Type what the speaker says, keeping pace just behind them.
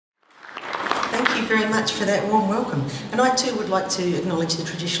very much for that warm welcome. And I too would like to acknowledge the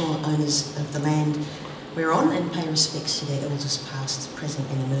traditional owners of the land we're on and pay respects to their elders past, present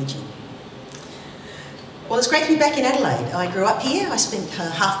and emerging. Well, it's great to be back in Adelaide. I grew up here, I spent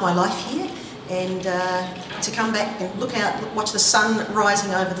half my life here, and to come back and look out, watch the sun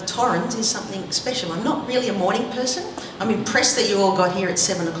rising over the Torrens is something special. I'm not really a morning person. I'm impressed that you all got here at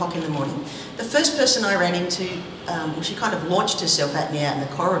 7 o'clock in the morning. The first person I ran into, she kind of launched herself at me out in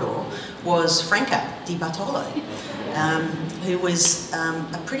the corridor, was Franca Di Bartolo, who was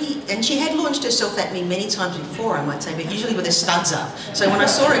a pretty, and she had launched herself at me many times before, I might say, but usually with her studs up. So when I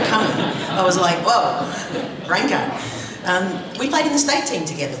saw her coming, I was like, whoa, Franca. We played in the state team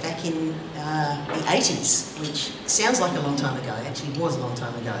together back in the 80s, which sounds like a long time ago, actually was a long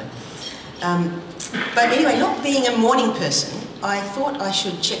time ago. But anyway, not being a morning person, I thought I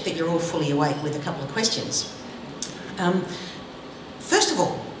should check that you're all fully awake with a couple of questions. First of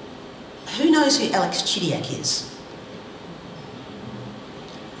all, who knows who Alex Chidiac is?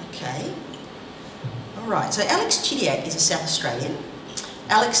 Okay. All right, so Alex Chidiac is a South Australian.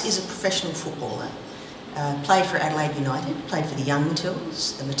 Alex is a professional footballer. Played for Adelaide United, played for the young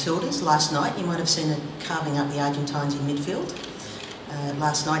Matildas, the Matildas. Last night, you might have seen her carving up the Argentines in midfield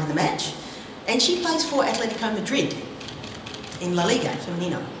last night in the match. And she plays for Atletico Madrid in La Liga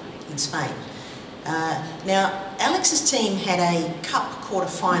Femenino in Spain. Now, Alex's team had a cup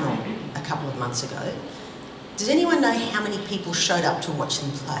quarter-final a couple of months ago. Does anyone know how many people showed up to watch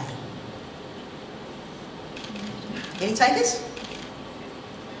them play? Any takers?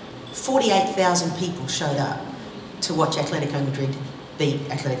 48,000 people showed up to watch Atletico Madrid beat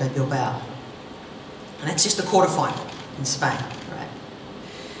Atletico Bilbao. And that's just the quarter-final in Spain, right?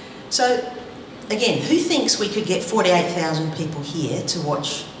 So, again, who thinks we could get 48,000 people here to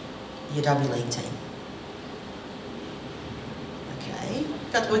watch your W League team? Okay,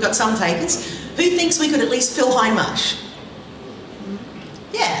 we've got some takers. Who thinks we could at least fill Hindmarsh?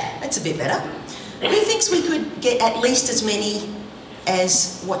 Yeah, that's a bit better. Who thinks we could get at least as many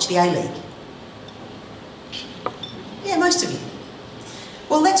as watch the A-League? Yeah, most of you.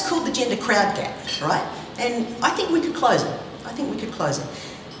 Well, that's called the gender crowd gap, right? And I think we could close it. I think we could close it.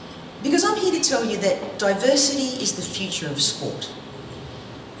 Because I'm here to tell you that diversity is the future of sport.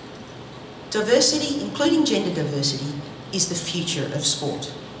 Diversity, including gender diversity, is the future of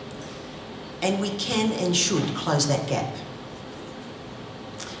sport. And we can and should close that gap.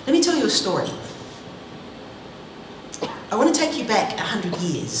 Let me tell you a story. I want to take you back 100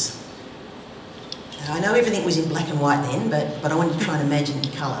 years. I know everything was in black and white then, but I wanted to try and imagine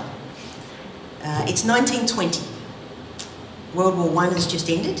colour. It's 1920. World War I has just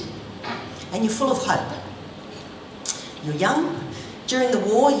ended, and you're full of hope. You're young. During the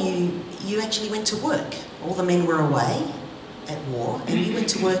war, you actually went to work. All the men were away at war, and you went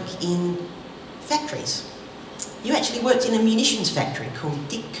to work in factories. You actually worked in a munitions factory called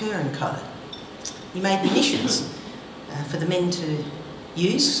Dick Kerr & Co. You made munitions for the men to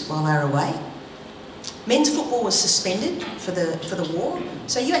use while they were away. Men's football was suspended for the war,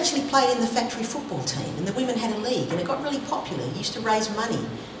 so you actually played in the factory football team, and the women had a league, and it got really popular. You used to raise money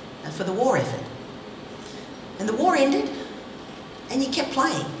for the war effort. And the war ended, and you kept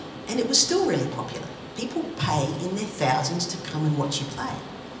playing, and it was still really popular. People pay in their thousands to come and watch you play.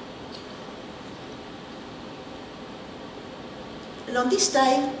 And on this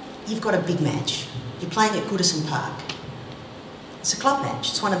day, you've got a big match. You're playing at Goodison Park. It's a club match.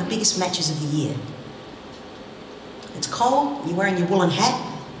 It's one of the biggest matches of the year. It's cold, you're wearing your woolen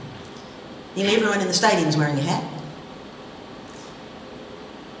hat. Nearly everyone in the stadium's wearing a hat.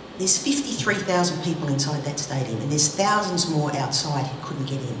 There's 53,000 people inside that stadium, and there's thousands more outside who couldn't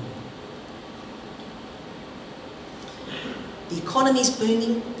get in. The economy's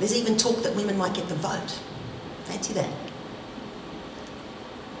booming. There's even talk that women might get the vote. Fancy that.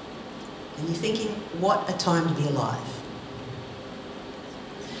 And you're thinking, what a time to be alive.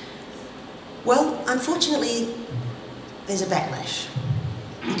 Well, unfortunately, there's a backlash.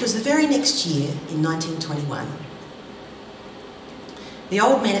 Because the very next year, in 1921, the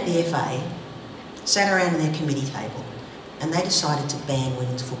old men at the FA sat around in their committee table and they decided to ban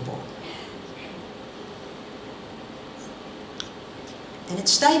women's football. And it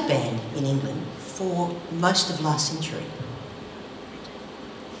stayed banned in England for most of last century.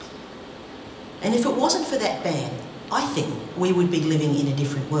 And if it wasn't for that ban, I think we would be living in a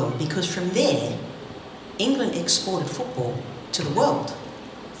different world, because from there, England exported football to the world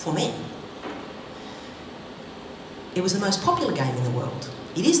for men. It was the most popular game in the world.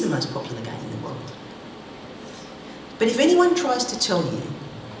 It is the most popular game in the world. But if anyone tries to tell you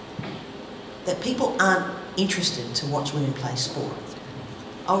that people aren't interested to watch women play sport,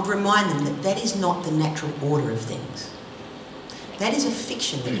 I would remind them that that is not the natural order of things. That is a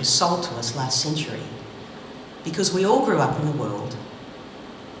fiction that was sold to us last century because we all grew up in a world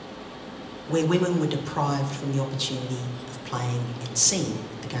where women were deprived from the opportunity of playing and seeing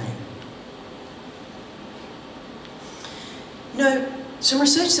the game. You know, some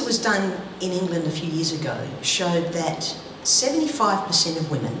research that was done in England a few years ago showed that 75% of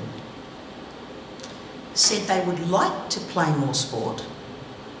women said they would like to play more sport,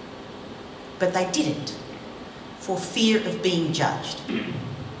 but they didn't for fear of being judged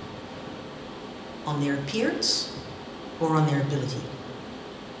on their appearance or on their ability.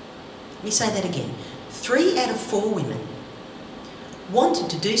 Let me say that again. 3 out of 4 women wanted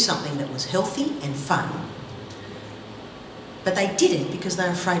to do something that was healthy and fun, but they didn't because they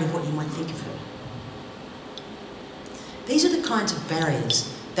were afraid of what you might think of her. These are the kinds of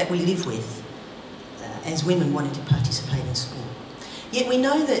barriers that we live with as women wanting to participate in sport. Yet we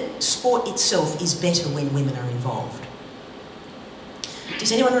know that sport itself is better when women are involved.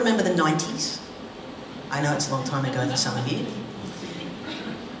 Does anyone remember the 90s? I know it's a long time ago for some of you.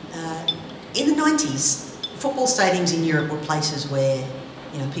 In the 90s, football stadiums in Europe were places where,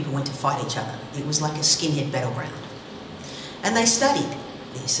 you know, people went to fight each other. It was like a skinhead battleground. And they studied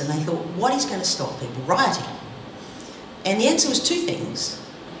this and they thought, what is going to stop people rioting? And the answer was 2 things.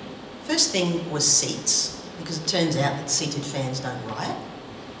 First thing was seats, because it turns out that seated fans don't riot.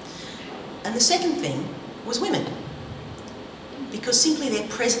 And the second thing was women, because simply their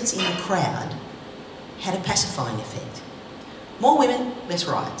presence in the crowd had a pacifying effect. More women, less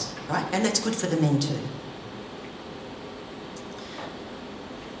riots, right? And that's good for the men too.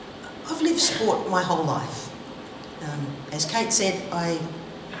 I've lived sport my whole life. As Kate said, I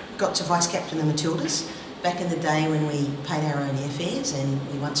got to vice-captain the Matildas back in the day when we paid our own airfares,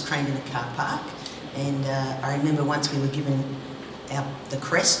 and we once trained in a car park. And I remember once we were given the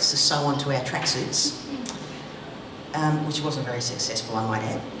crests to sew onto our tracksuits, which wasn't very successful, I might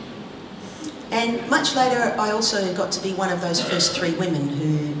add. And much later, I also got to be one of those first 3 women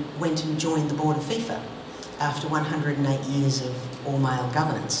who went and joined the board of FIFA after 108 years of all-male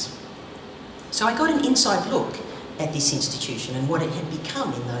governance. So I got an inside look at this institution and what it had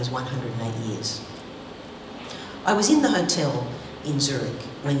become in those 108 years. I was in the hotel in Zurich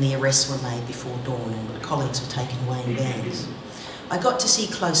when the arrests were made before dawn and colleagues were taken away in vans. I got to see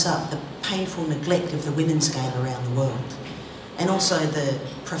close up the painful neglect of the women's game around the world, and also the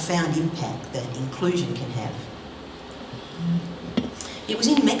profound impact that inclusion can have. It was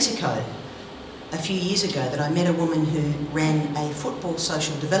in Mexico a few years ago that I met a woman who ran a football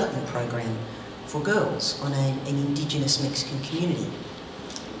social development program for girls on an indigenous Mexican community.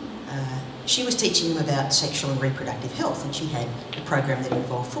 She was teaching them about sexual and reproductive health, and she had a program that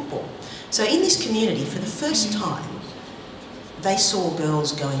involved football. So in this community, for the first time, they saw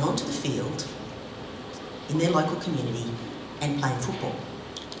girls going onto the field in their local community and playing football.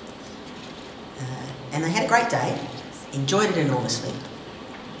 And they had a great day, enjoyed it enormously.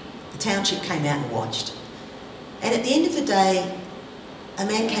 The township came out and watched. And at the end of the day, a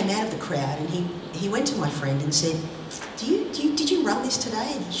man came out of the crowd and he went to my friend and said, did you run this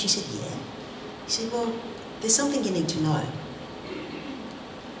today? And she said, yeah. He said, well, there's something you need to know.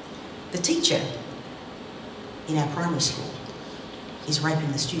 The teacher in our primary school is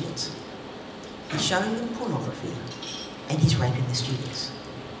raping the students. He's showing them pornography and he's raping the students.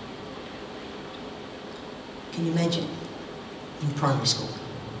 Can you imagine? In primary school.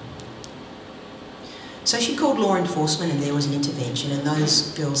 So she called law enforcement and there was an intervention and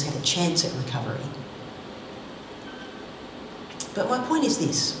those girls had a chance at recovery. But my point is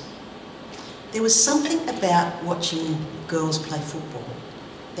this. There was something about watching girls play football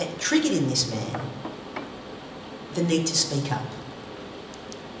that triggered in this man the need to speak up.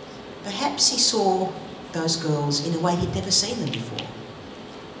 Perhaps he saw those girls in a way he'd never seen them before.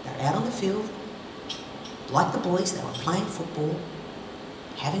 They were out on the field, like the boys, they were playing football,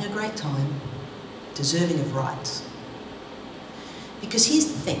 having a great time, deserving of rights. Because here's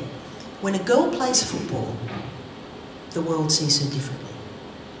the thing, when a girl plays football, the world sees her differently.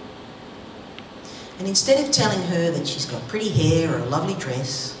 And instead of telling her that she's got pretty hair or a lovely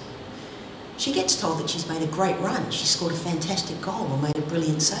dress, she gets told that she's made a great run, she scored a fantastic goal or made a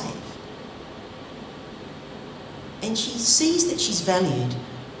brilliant save. And she sees that she's valued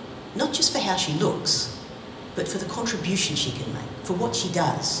not just for how she looks, but for the contribution she can make, for what she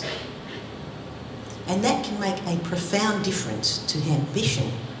does. And that can make a profound difference to her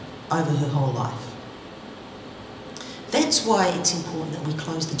ambition over her whole life. That's why it's important that we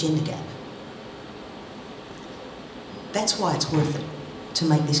close the gender gap. That's why it's worth it to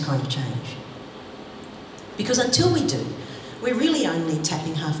make this kind of change. Because until we do, we're really only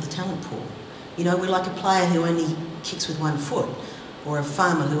tapping half the talent pool. You know, we're like a player who only kicks with one foot, or a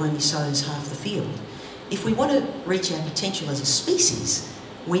farmer who only sows half the field. If we want to reach our potential as a species,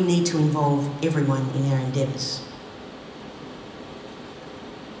 we need to involve everyone in our endeavours.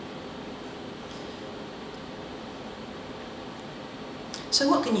 So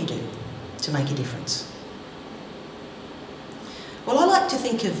what can you do to make a difference? Well, I like to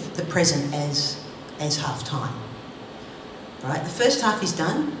think of the present as half-time. Right? The first half is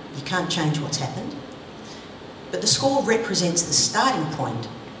done, you can't change what's happened, but the score represents the starting point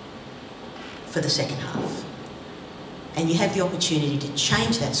for the second half. And you have the opportunity to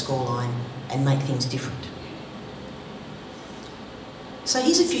change that scoreline and make things different. So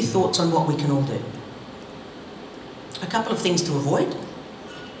here's a few thoughts on what we can all do. A couple of things to avoid,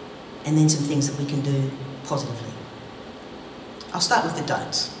 and then some things that we can do positively. I'll start with the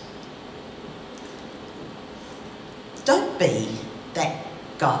don'ts. Don't be that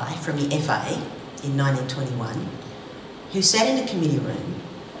guy from the FA in 1921 who sat in a committee room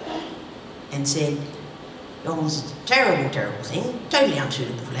and said, "Oh, this is a terrible, terrible thing, totally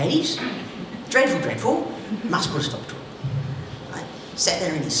unsuitable for ladies, dreadful, dreadful, must put a stop to it." Right? Sat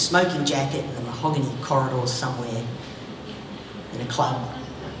there in his smoking jacket in the mahogany corridors somewhere in a club.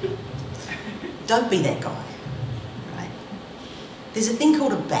 Don't be that guy. Right? There's a thing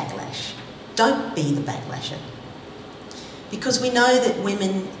called a backlash. Don't be the backlasher. Because we know that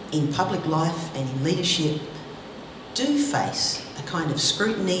women in public life and in leadership do face a kind of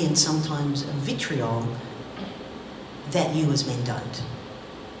scrutiny and sometimes a vitriol that you as men don't.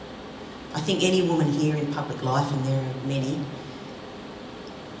 I think any woman here in public life, and there are many,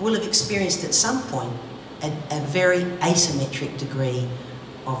 will have experienced at some point a very asymmetric degree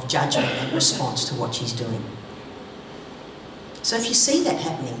of judgment and response to what she's doing. So if you see that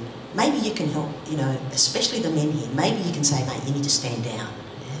happening, maybe you can help, you know, especially the men here, maybe you can say, "Mate, you need to stand down.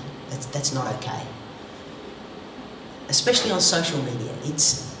 Yeah? That's not okay." Especially on social media,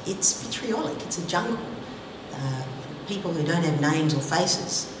 it's vitriolic, it's a jungle. People who don't have names or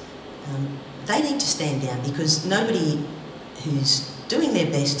faces, they need to stand down, because nobody who's doing their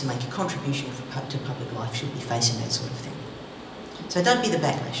best to make a contribution to public life should be facing that sort of thing. So don't be the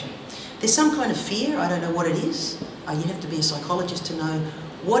backlasher. There's some kind of fear, I don't know what it is. You'd have to be a psychologist to know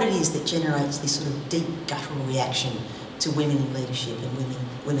what it is that generates this sort of deep guttural reaction to women in leadership and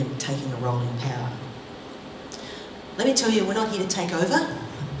women taking a role in power. Let me tell you, we're not here to take over,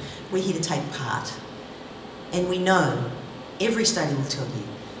 we're here to take part. And we know, every study will tell you,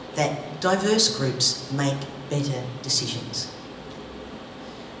 that diverse groups make better decisions.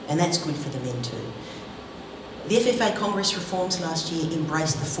 And that's good for the men too. The FFA Congress reforms last year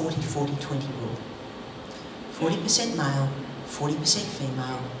embraced the 40-40-20 rule. 40% male, 40%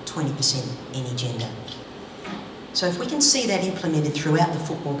 female, 20% any gender. So if we can see that implemented throughout the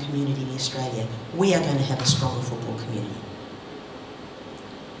football community in Australia, we are going to have a stronger football community.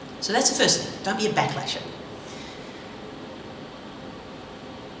 So that's the first thing, don't be a backlasher.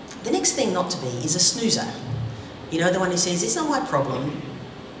 The next thing not to be is a snoozer. You know, the one who says, "It's not my problem.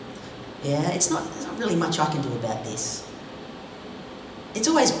 Yeah, it's not really much I can do about this. It's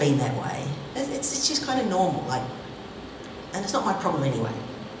always been that way. It's just kind of normal, like, and it's not my problem anyway."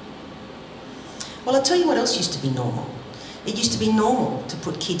 Well, I'll tell you what else used to be normal. It used to be normal to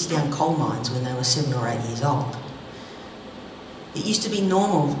put kids down coal mines when they were 7 or 8 years old. It used to be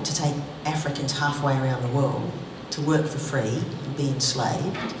normal to take Africans halfway around the world to work for free and be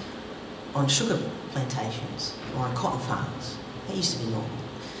enslaved on sugar plantations or on cotton farms. That used to be normal.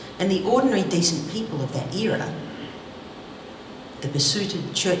 And the ordinary decent people of that era, the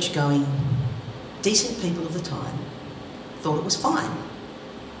besooted, church-going, decent people of the time, thought it was fine,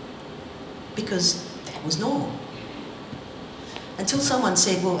 because that was normal. Until someone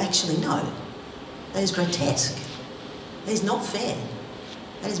said, "Well, actually, no, that is grotesque. That is not fair.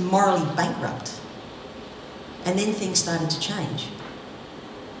 That is morally bankrupt." And then things started to change.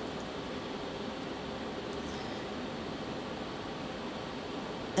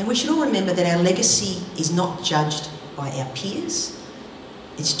 And we should all remember that our legacy is not judged by our peers,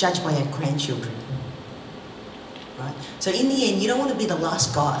 it's judged by our grandchildren. Right? So in the end, you don't want to be the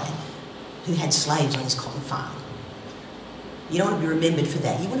last guy who had slaves on his cotton farm. You don't want to be remembered for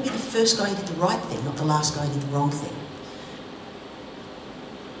that. You want to be the first guy who did the right thing, not the last guy who did the wrong thing.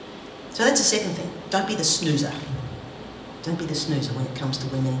 So that's the second thing. Don't be the snoozer. Don't be the snoozer when it comes to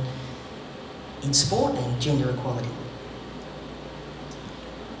women in sport and gender equality.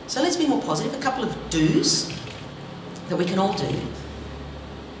 So let's be more positive. A couple of do's that we can all do.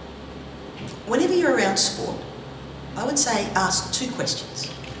 Whenever you're around sport, I would say ask 2 questions.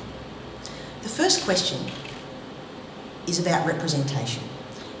 The first question is about representation.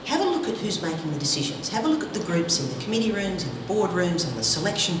 Have a look at who's making the decisions. Have a look at the groups in the committee rooms, in the board rooms, and the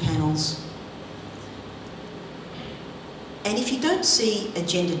selection panels. And if you don't see a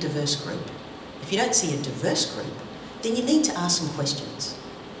gender diverse group, if you don't see a diverse group, then you need to ask some questions.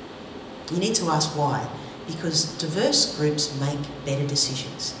 You need to ask why. Because diverse groups make better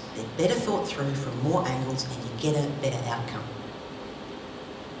decisions. They're better thought through from more angles and you get a better outcome.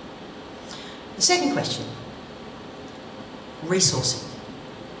 The second question, resourcing.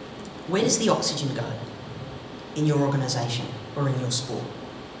 Where does the oxygen go in your organisation or in your sport?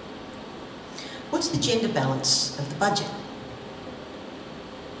 What's the gender balance of the budget?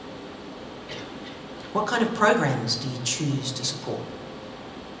 What kind of programs do you choose to support?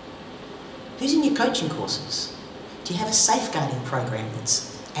 Who's in your coaching courses? Do you have a safeguarding program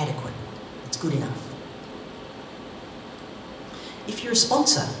that's adequate, that's good enough? If you're a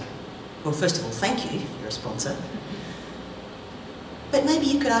sponsor, well, first of all, thank you if you're a sponsor. But maybe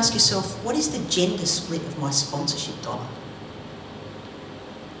you could ask yourself, what is the gender split of my sponsorship dollar?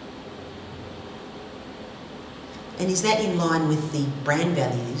 And is that in line with the brand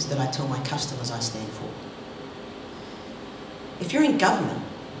values that I tell my customers I stand for? If you're in government,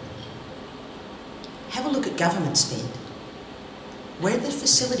 have a look at government spend. Where do the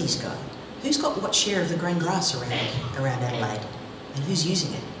facilities go? Who's got what share of the green grass around Adelaide? And who's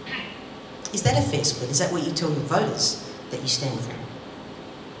using it? Is that a fair split? Is that what you tell your voters that you stand for?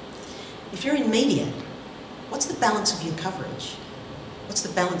 If you're in media, what's the balance of your coverage? What's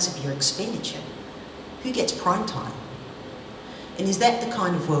the balance of your expenditure? Who gets prime time? And is that the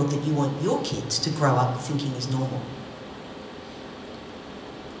kind of world that you want your kids to grow up thinking is normal?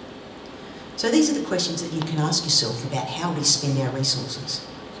 So these are the questions that you can ask yourself about how we spend our resources.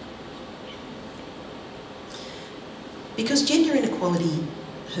 Because gender inequality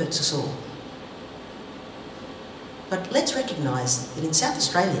hurts us all. But let's recognise that in South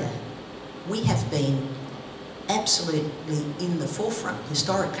Australia, we have been absolutely in the forefront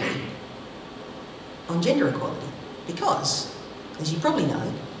historically on gender equality. Because, as you probably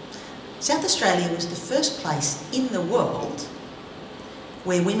know, South Australia was the first place in the world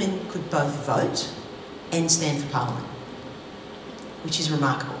where women could both vote and stand for Parliament, which is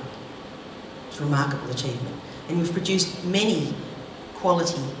remarkable. It's a remarkable achievement. And we've produced many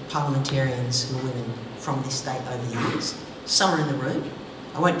quality parliamentarians who are women from this state over the years. Some are in the room.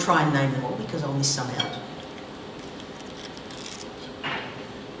 I won't try and name them all because I'll miss some out.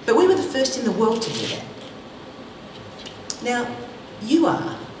 But we were the first in the world to do that. Now, you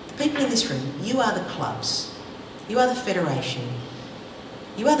are, the people in this room, you are the clubs, you are the federation,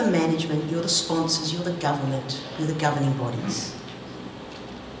 you are the management, you're the sponsors, you're the government, you're the governing bodies.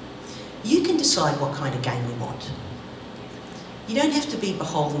 You can decide what kind of game we want. You don't have to be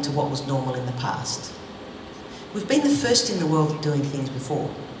beholden to what was normal in the past. We've been the first in the world at doing things before.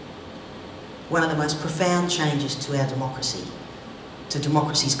 One of the most profound changes to our democracy, to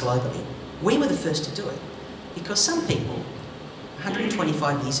democracies globally. We were the first to do it because some people,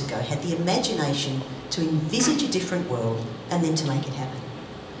 125 years ago, had the imagination to envisage a different world and then to make it happen.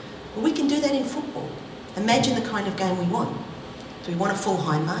 Well, we can do that in football. Imagine the kind of game we want. Do we want a full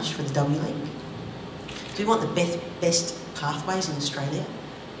Hindmarch for the W League? Do we want the best pathways in Australia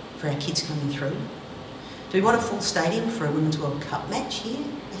for our kids coming through? Do we want a full stadium for a Women's World Cup match here,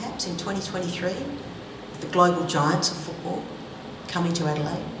 perhaps, in 2023? With the global giants of football coming to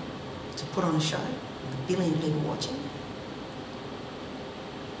Adelaide to put on a show with 1 billion people watching?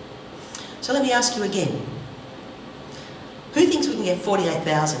 So let me ask you again. Who thinks we can get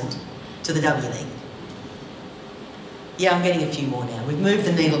 48,000 to the W League? Yeah, I'm getting a few more now. We've moved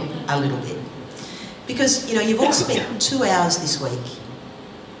the needle a little bit. Because, you know, you've all spent 2 hours this week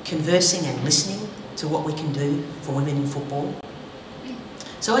conversing and listening to what we can do for women in football.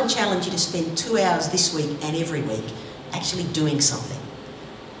 So I'd challenge you to spend 2 hours this week and every week actually doing something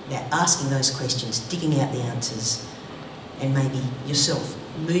about asking those questions, digging out the answers, and maybe yourself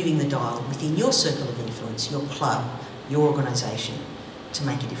moving the dial within your circle of influence, your club, your organisation, to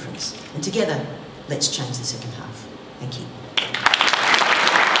make a difference. And together, let's change the second half. Thank you.